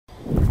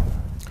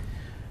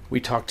We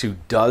talk to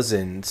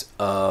dozens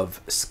of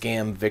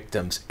scam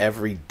victims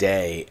every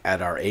day at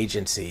our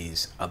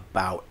agencies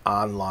about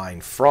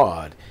online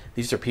fraud.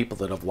 These are people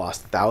that have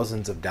lost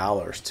thousands of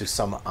dollars to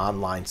some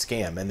online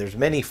scam. And there's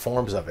many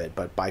forms of it,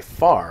 but by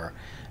far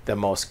the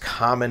most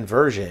common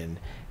version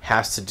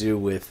has to do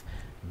with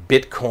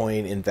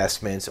Bitcoin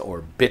investments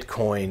or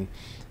Bitcoin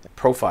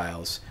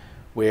profiles,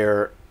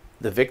 where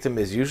the victim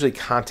is usually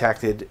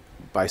contacted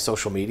by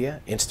social media,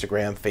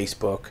 Instagram,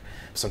 Facebook,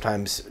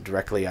 sometimes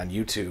directly on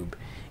YouTube,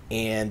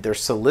 and they're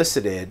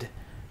solicited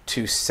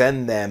to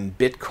send them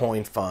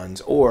Bitcoin funds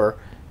or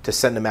to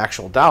send them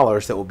actual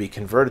dollars that will be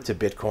converted to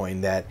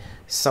Bitcoin that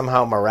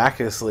somehow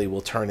miraculously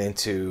will turn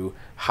into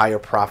higher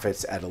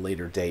profits at a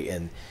later date.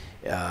 And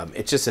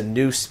it's just a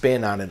new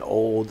spin on an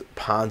old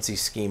Ponzi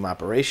scheme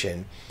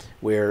operation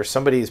where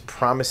somebody is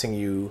promising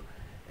you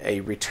a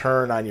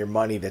return on your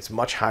money that's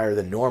much higher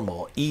than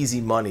normal,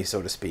 easy money,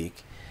 so to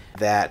speak,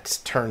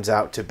 that turns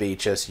out to be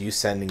just you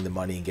sending the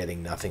money and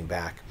getting nothing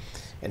back.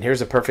 And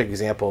here's a perfect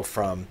example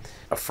from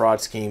a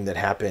fraud scheme that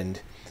happened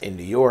in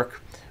New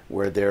York,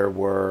 where there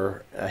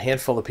were a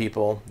handful of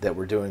people that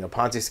were doing a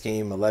Ponzi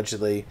scheme,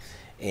 allegedly,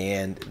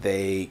 and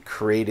they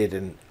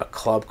created a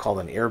club called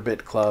an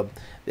Airbit Club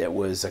that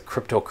was a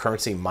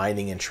cryptocurrency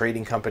mining and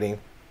trading company.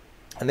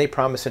 And they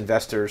promised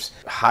investors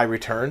high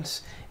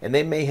returns, and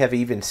they may have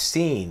even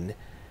seen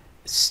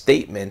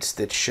statements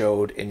that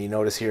showed, and you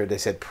notice here they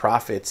said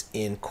profits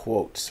in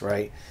quotes,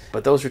 right?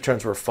 But those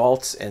returns were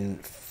false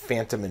and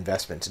phantom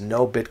investments.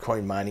 No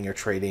Bitcoin mining or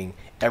trading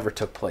ever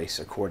took place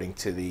according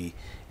to the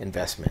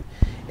investment.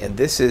 And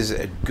this is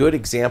a good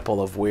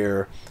example of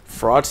where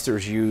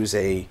fraudsters use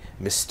a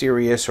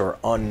mysterious or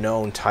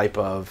unknown type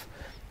of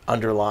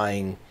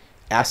underlying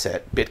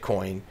asset,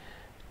 Bitcoin,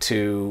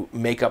 to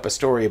make up a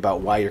story about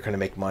why you're going to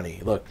make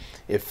money. Look,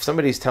 if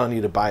somebody's telling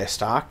you to buy a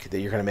stock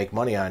that you're going to make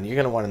money on, you're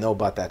going to want to know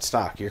about that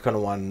stock. You're going to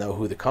want to know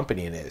who the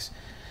company it is.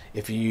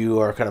 If you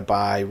are going to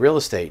buy real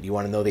estate, you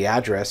want to know the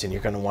address, and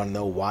you're going to want to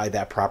know why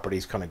that property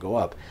is going to go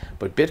up.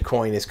 But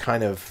Bitcoin is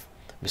kind of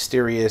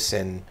mysterious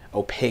and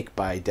opaque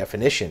by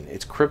definition.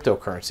 It's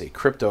cryptocurrency.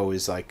 Crypto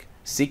is like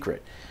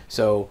secret.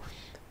 So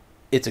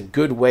it's a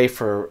good way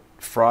for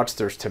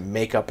fraudsters to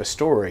make up a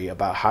story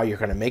about how you're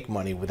going to make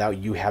money without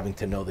you having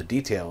to know the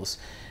details.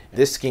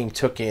 This scheme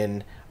took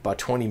in about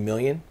 20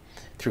 million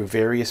through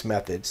various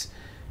methods,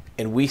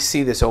 and we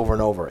see this over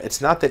and over.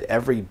 It's not that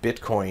every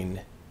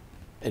Bitcoin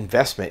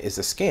investment is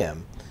a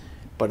scam,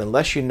 but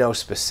unless you know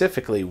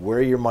specifically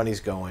where your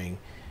money's going,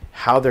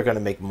 how they're going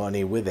to make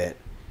money with it,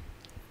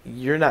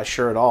 you're not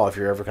sure at all if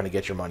you're ever going to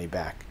get your money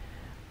back.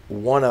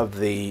 One of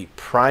the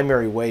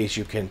primary ways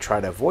you can try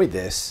to avoid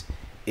this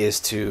is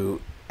to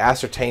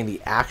ascertain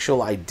the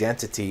actual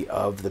identity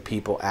of the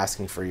people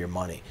asking for your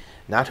money.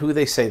 Not who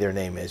they say their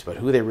name is, but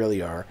who they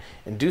really are,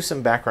 and do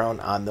some background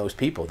on those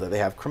people. Do they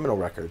have criminal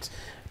records?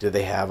 Do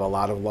they have a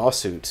lot of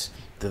lawsuits?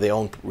 Do they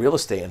own real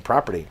estate and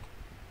property?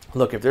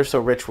 Look, if they're so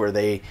rich where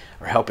they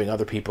are helping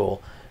other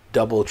people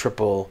double,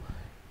 triple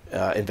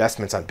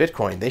investments on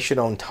Bitcoin, they should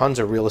own tons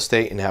of real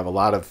estate and have a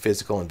lot of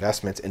physical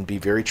investments and be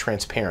very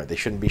transparent. They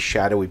shouldn't be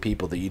shadowy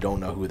people that you don't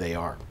know who they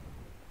are.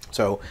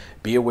 So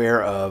be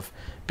aware of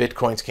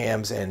Bitcoin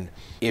scams, and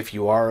if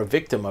you are a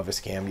victim of a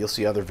scam, you'll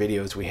see other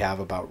videos we have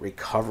about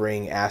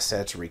recovering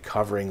assets,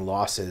 recovering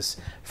losses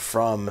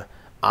from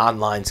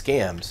online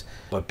scams.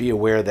 But be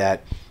aware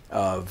that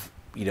of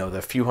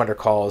the few hundred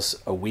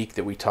calls a week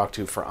that we talk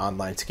to for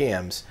online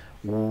scams,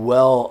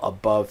 well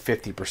above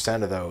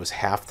 50% of those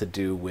have to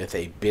do with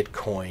a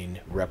Bitcoin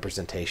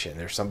representation.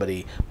 There's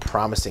somebody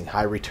promising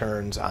high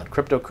returns on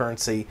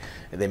cryptocurrency,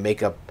 and they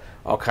make up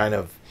all kind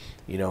of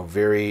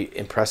very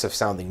impressive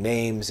sounding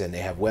names, and they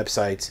have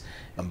websites.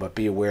 But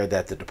be aware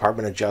that the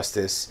Department of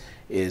Justice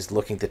is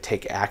looking to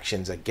take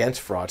actions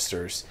against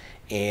fraudsters,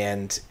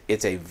 and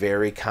it's a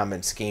very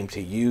common scheme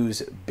to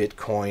use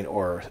Bitcoin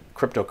or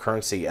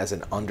cryptocurrency as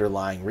an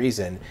underlying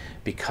reason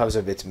because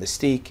of its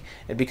mystique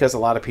and because a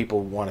lot of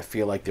people want to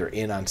feel like they're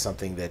in on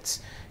something that's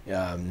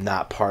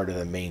not part of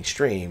the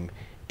mainstream,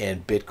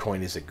 and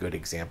Bitcoin is a good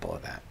example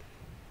of that.